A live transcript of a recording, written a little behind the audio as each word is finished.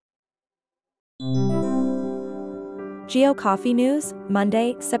GeoCoffee News,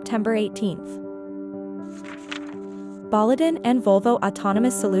 Monday, September 18th. Boliden and Volvo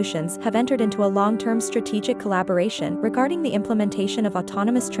Autonomous Solutions have entered into a long-term strategic collaboration regarding the implementation of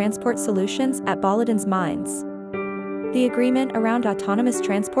autonomous transport solutions at Boliden's mines. The agreement around autonomous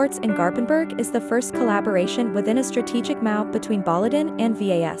transports in Garpenberg is the first collaboration within a strategic MOU between Boliden and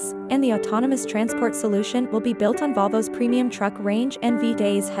VAS, and the autonomous transport solution will be built on Volvo's premium truck range and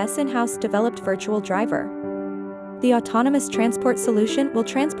VDA's Hess in-house developed virtual driver. The autonomous transport solution will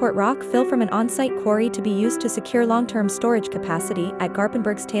transport rock fill from an on-site quarry to be used to secure long-term storage capacity at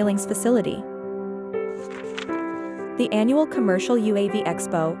Garpenberg's tailings facility. The annual Commercial UAV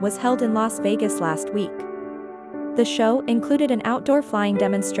Expo was held in Las Vegas last week. The show included an outdoor flying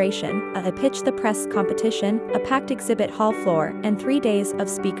demonstration, a Pitch the Press competition, a packed exhibit hall floor, and 3 days of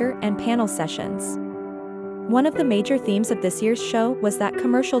speaker and panel sessions. One of the major themes of this year's show was that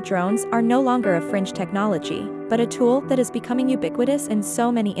commercial drones are no longer a fringe technology, but a tool that is becoming ubiquitous in so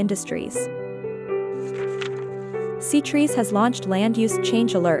many industries. Seatrees has launched Land Use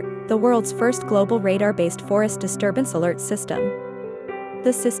Change Alert, the world's first global radar-based forest disturbance alert system.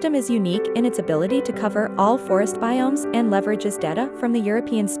 The system is unique in its ability to cover all forest biomes and leverages data from the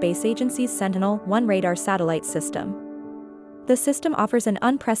European Space Agency's Sentinel-1 radar satellite system. The system offers an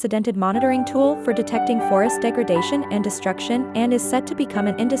unprecedented monitoring tool for detecting forest degradation and destruction and is set to become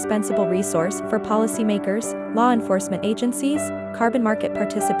an indispensable resource for policymakers, law enforcement agencies, carbon market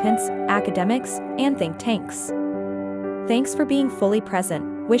participants, academics, and think tanks. Thanks for being fully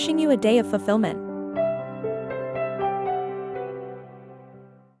present. Wishing you a day of fulfillment.